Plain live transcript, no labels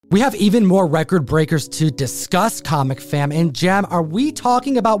We have even more record breakers to discuss, Comic Fam. And Jem, are we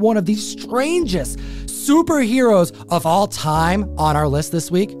talking about one of the strangest superheroes of all time on our list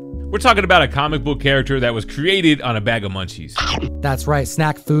this week? We're talking about a comic book character that was created on a bag of munchies. That's right,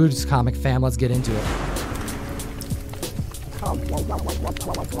 snack foods, Comic Fam. Let's get into it.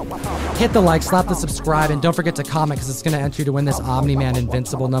 Hit the like, slap the subscribe, and don't forget to comment because it's going to enter you to win this Omni-Man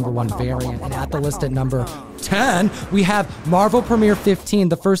Invincible #1 variant. And at the list at number 10, we have Marvel Premiere 15,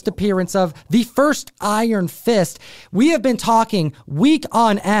 the first appearance of the first Iron Fist. We have been talking week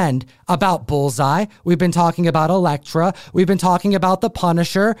on end about Bullseye. We've been talking about Elektra. We've been talking about The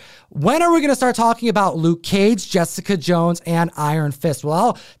Punisher. When are we going to start talking about Luke Cage, Jessica Jones, and Iron Fist? Well,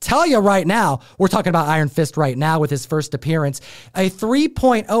 I'll tell you right now, we're talking about Iron Fist right now with his first appearance. A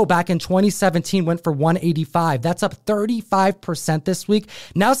 3.0 back in 2017 went for $185. That's up 35% this week.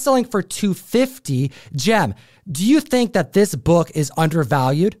 Now selling for $250. Jem, do you think that this book is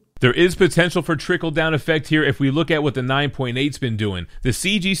undervalued? There is potential for trickle-down effect here if we look at what the 9.8's been doing. The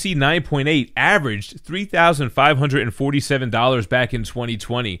CGC 9.8 averaged $3,547 back in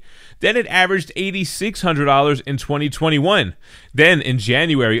 2020. Then it averaged $8,600 in 2021. Then in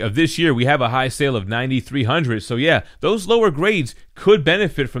January of this year, we have a high sale of $9,300. So yeah, those lower grades could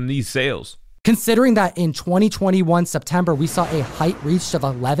benefit from these sales. Considering that in 2021 September, we saw a height reached of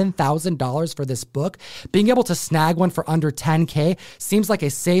 $11,000 for this book, being able to snag one for under $10K seems like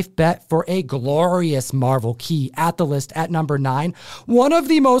a safe bet for a glorious Marvel key. At the list at number 9, one of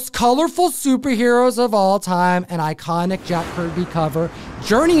the most colorful superheroes of all time, an iconic Jack Kirby cover,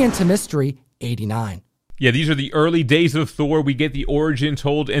 Journey into Mystery 89. Yeah, these are the early days of Thor. We get the origin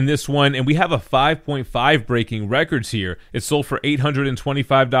told in this one, and we have a 5.5 breaking records here. It sold for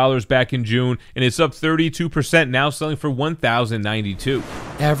 $825 back in June, and it's up 32%, now selling for $1,092.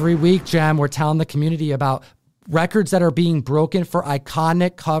 Every week, Jem, we're telling the community about records that are being broken for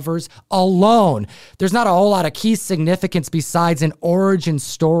iconic covers alone. There's not a whole lot of key significance besides an origin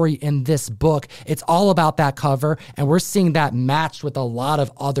story in this book. It's all about that cover, and we're seeing that matched with a lot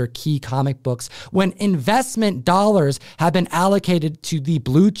of other key comic books. When investment dollars have been allocated to the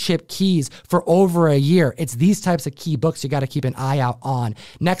blue chip keys for over a year, it's these types of key books you got to keep an eye out on.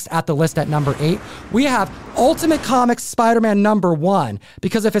 Next at the list at number 8, we have Ultimate Comics Spider-Man #1,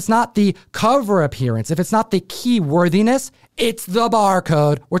 because if it's not the cover appearance, if it's not the key worthiness, it's the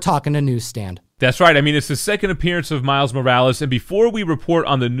barcode. We're talking a newsstand. That's right. I mean, it's the second appearance of Miles Morales. And before we report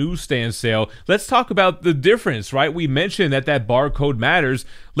on the newsstand sale, let's talk about the difference, right? We mentioned that barcode matters.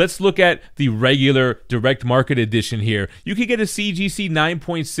 Let's look at the regular direct market edition here. You can get a CGC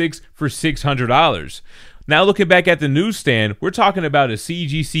 9.6 for $600. Now looking back at the newsstand, we're talking about a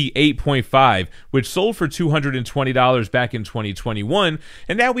CGC 8.5, which sold for $220 back in 2021,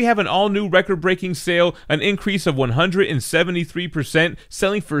 and now we have an all-new record-breaking sale, an increase of 173%,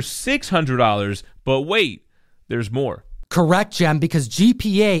 selling for $600, but wait, there's more. Correct, Jem, because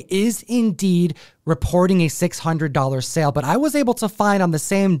GPA is indeed reporting a $600 sale, but I was able to find on the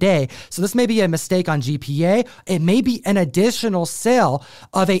same day, so this may be a mistake on GPA, it may be an additional sale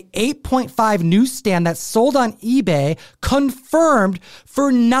of a 8.5 newsstand that sold on eBay, confirmed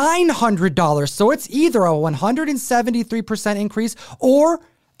for $900. So it's either a 173% increase or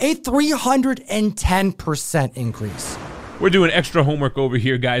a 310% increase. We're doing extra homework over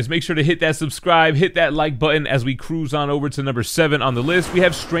here, guys. Make sure to hit that subscribe, hit that like button as we cruise on over to number 7 on the list. We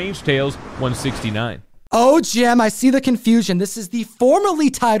have Strange Tales 169. Oh, Jem, I see the confusion. This is the formerly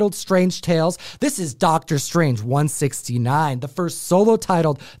titled Strange Tales. This is Doctor Strange 169, the first solo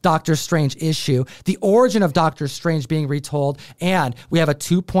titled Doctor Strange issue, the origin of Doctor Strange being retold, and we have a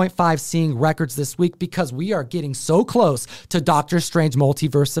 2.5 seeing records this week because we are getting so close to Doctor Strange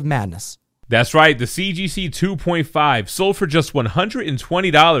Multiverse of Madness. That's right, the CGC 2.5 sold for just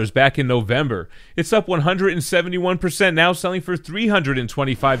 $120 back in November. It's up 171%, now selling for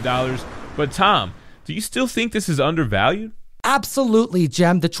 $325. But Tom, do you still think this is undervalued? Absolutely,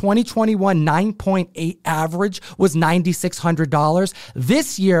 Jem. The 2021 9.8 average was $9,600.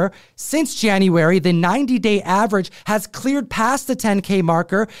 This year, since January, the 90-day average has cleared past the 10K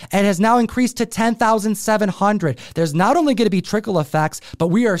marker and has now increased to $10,700. There's not only going to be trickle effects, but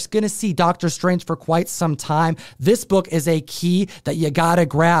we are going to see Doctor Strange for quite some time. This book is a key that you got to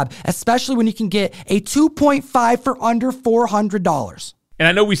grab, especially when you can get a 2.5 for under $400. And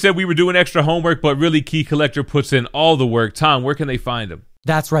I know we said we were doing extra homework, but really Key Collector puts in all the work. Tom, where can they find them?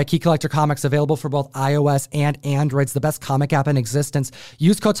 That's right. Key Collector Comics available for both iOS and Androids, the best comic app in existence.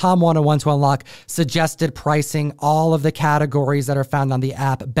 Use code TOM101 to unlock suggested pricing, all of the categories that are found on the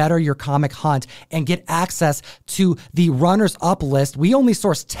app, better your comic hunt, and get access to the runners-up list. We only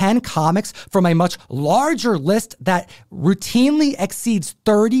source 10 comics from a much larger list that routinely exceeds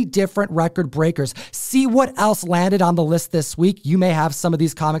 30 different record breakers. See what else landed on the list this week. You may have some of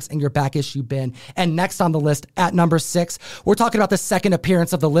these comics in your back issue bin. And next on the list at number 6, we're talking about the second appearance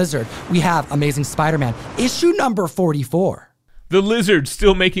of the Lizard. We have Amazing Spider-Man, issue number 44. The Lizard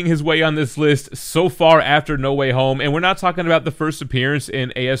still making his way on this list so far after No Way Home, and we're not talking about the first appearance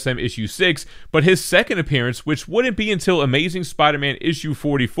in ASM issue 6, but his second appearance, which wouldn't be until Amazing Spider-Man issue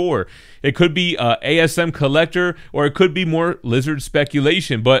 44. It could be a ASM collector, or it could be more Lizard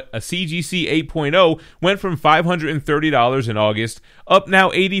speculation, but a CGC 8.0 went from $530 in August, up now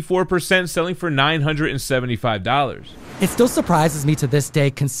 84%, selling for $975. It still surprises me to this day,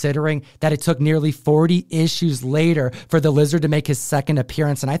 considering that it took nearly 40 issues later for the Lizard to make his second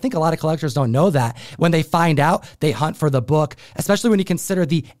appearance. And I think a lot of collectors don't know that. When they find out, they hunt for the book, especially when you consider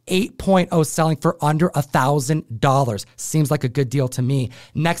the 8.0 selling for under $1,000. Seems like a good deal to me.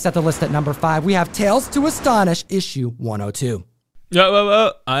 Next at the list at number 5, we have Tales to Astonish, issue 102.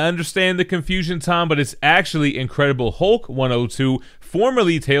 I understand the confusion, Tom, but it's actually Incredible Hulk 102,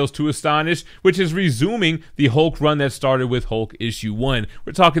 formerly Tales to Astonish, which is resuming the Hulk run that started with Hulk issue 1.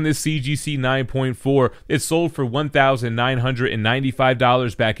 We're talking this CGC 9.4. It sold for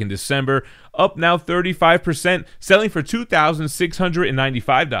 $1,995 back in December, up now 35%, selling for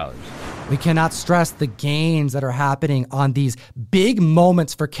 $2,695. We cannot stress the gains that are happening on these big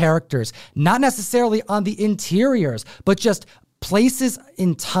moments for characters, not necessarily on the interiors, but just places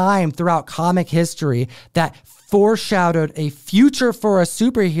in time throughout comic history that foreshadowed a future for a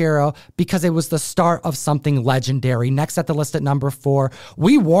superhero because it was the start of something legendary. Next at the list at number 4,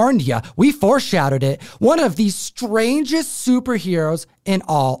 we warned you. We foreshadowed it. One of the strangest superheroes in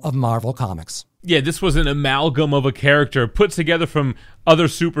all of Marvel Comics. Yeah, this was an amalgam of a character put together from other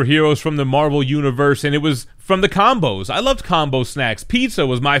superheroes from the Marvel Universe, and it was from the combos. I loved combo snacks. Pizza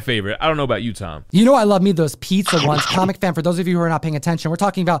was my favorite. I don't know about you, Tom. You know I love me those pizza ones. Comic fan, for those of you who are not paying attention, we're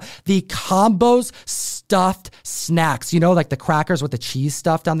talking about the combos stuffed snacks. You know, like the crackers with the cheese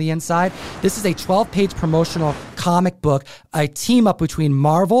stuffed on the inside. This is a 12-page promotional comic book, a team up between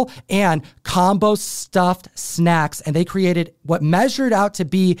Marvel and Combo Stuffed Snacks, and they created what measured out to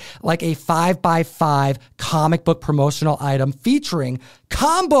be like a 5x5 comic book promotional item featuring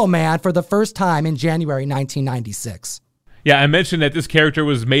Combo Man for the first time in January 1996. Yeah, I mentioned that this character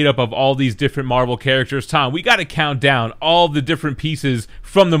was made up of all these different Marvel characters. Tom, we got to count down all the different pieces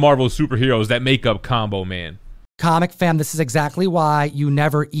from the Marvel superheroes that make up Combo Man. Comic fam, this is exactly why you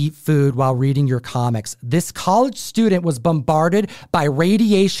never eat food while reading your comics. This college student was bombarded by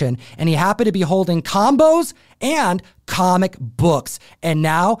radiation, and he happened to be holding combos and comic books. And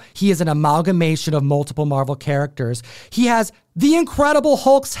now he is an amalgamation of multiple Marvel characters. He has the Incredible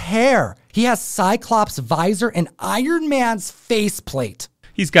Hulk's hair. He has Cyclops' visor and Iron Man's faceplate.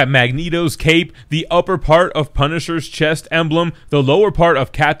 He's got Magneto's cape, the upper part of Punisher's chest emblem, the lower part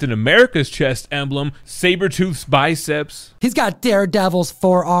of Captain America's chest emblem, Sabretooth's biceps. He's got Daredevil's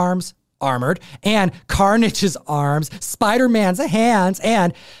forearms, armored, and Carnage's arms, Spider-Man's hands,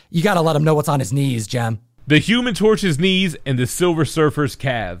 and you gotta let him know what's on his knees, Jem. The Human Torch's knees and the Silver Surfer's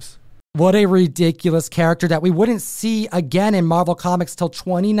calves. What a ridiculous character that we wouldn't see again in Marvel Comics till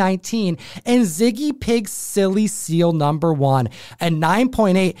 2019. And Ziggy Pig's Silly Seal #1 at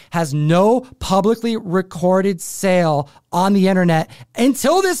 9.8 has no publicly recorded sale on the internet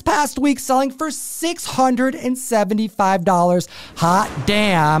until this past week, selling for $675. Hot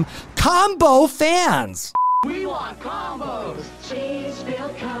damn, Combo fans. We want combos,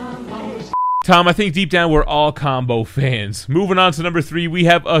 cheese-filled combos. Tom, I think deep down we're all Combo fans. Moving on to number 3, we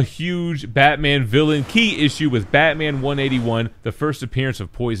have a huge Batman villain key issue with Batman 181, the first appearance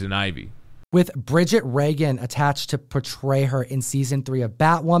of Poison Ivy. With Bridget Regan attached to portray her in season 3 of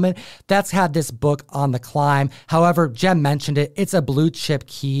Batwoman, that's had this book on the climb. However, Jem mentioned it, it's a blue chip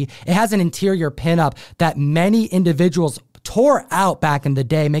key. It has an interior pinup that many individuals tore out back in the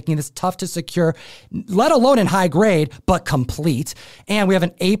day, making this tough to secure, let alone in high grade, but complete. And we have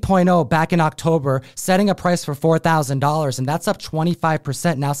an 8.0 back in October, setting a price for $4,000, and that's up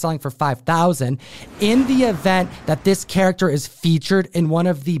 25%, now selling for $5,000. In the event that this character is featured in one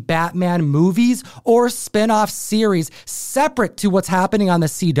of the Batman movies or spin-off series separate to what's happening on the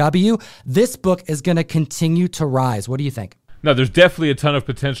CW, this book is going to continue to rise. What do you think? No, there's definitely a ton of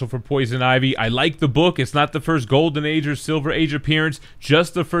potential for Poison Ivy. I like the book. It's not the first Golden Age or Silver Age appearance,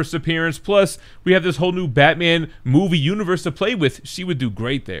 just the first appearance. Plus, we have this whole new Batman movie universe to play with. She would do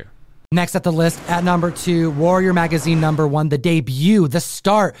great there. Next at the list, at number 2, Warrior Magazine number 1, the debut, the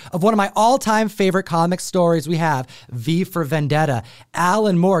start of one of my all-time favorite comic stories. We have V for Vendetta,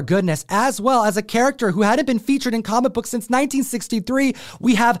 Alan Moore, goodness, as well as a character who hadn't been featured in comic books since 1963.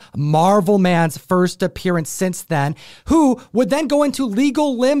 We have Marvel Man's first appearance since then, who would then go into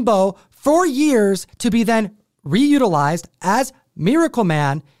legal limbo for years to be then reutilized as Miracle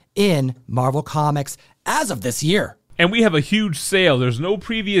Man in Marvel Comics as of this year. And we have a huge sale. There's no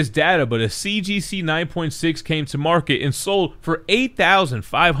previous data, but a CGC 9.6 came to market and sold for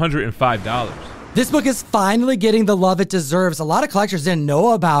 $8,505. This book is finally getting the love it deserves. A lot of collectors didn't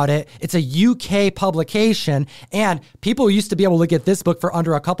know about it. It's a UK publication, and people used to be able to get this book for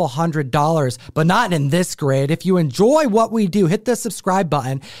under a couple $100, but not in this grade. If you enjoy what we do, hit the subscribe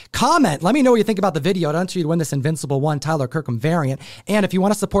button, comment, let me know what you think about the video. I'd enter you to win this Invincible 1 Tyler Kirkham variant. And if you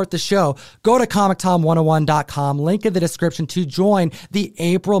want to support the show, go to ComicTom101.com, link in the description to join the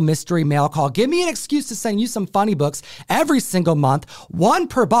April Mystery Mail Call. Give me an excuse to send you some funny books every single month, one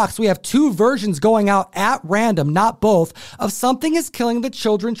per box. We have 2 versions going out at random, not both, of Something is Killing the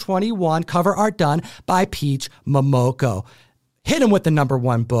Children 21, cover art done by Peach Momoko. Hit him with the number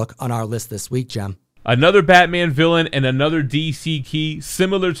 1 book on our list this week, Jem. Another Batman villain and another DC key,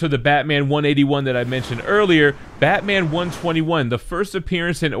 similar to the Batman 181 that I mentioned earlier. Batman 121, the first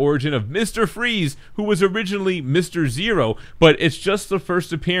appearance and origin of Mr. Freeze, who was originally Mr. Zero, but it's just the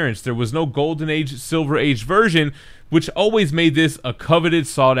first appearance. There was no Golden Age, Silver Age version, which always made this a coveted,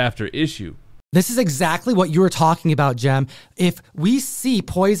 sought-after issue. This is exactly what you were talking about, Jem. If we see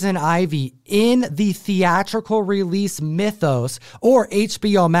Poison Ivy in the theatrical release mythos or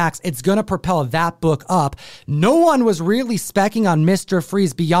HBO Max, it's going to propel that book up. No one was really specking on Mr.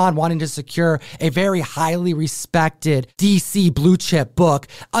 Freeze beyond wanting to secure a very highly respected DC blue chip book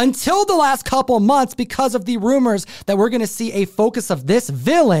until the last couple months because of the rumors that we're going to see a focus of this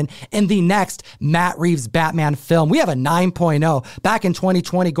villain in the next Matt Reeves Batman film. We have a 9.0 back in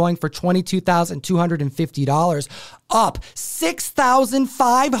 2020 going for $22,250, up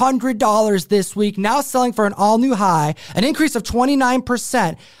 $6,500 this week, now selling for an all-new high, an increase of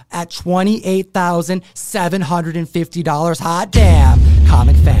 29% at $28,750. Hot damn,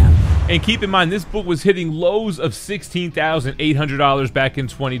 comic fam. And keep in mind, this book was hitting lows of $16,800 back in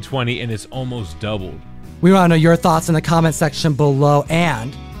 2020, and it's almost doubled. We want to know your thoughts in the comment section below,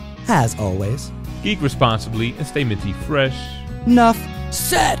 and, as always, Geek responsibly and stay minty fresh. Enough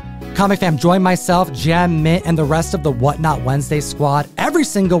said. Comic fam, join myself, Jem, Mint, and the rest of the Whatnot Wednesday squad every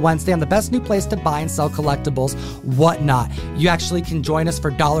single Wednesday on the best new place to buy and sell collectibles, Whatnot. You actually can join us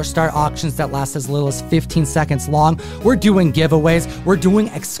for dollar start auctions that last as little as 15 seconds long. We're doing giveaways, we're doing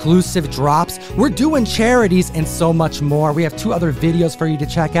exclusive drops, we're doing charities, and so much more. We have 2 other videos for you to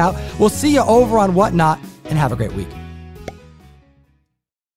check out. We'll see you over on Whatnot, and have a great week.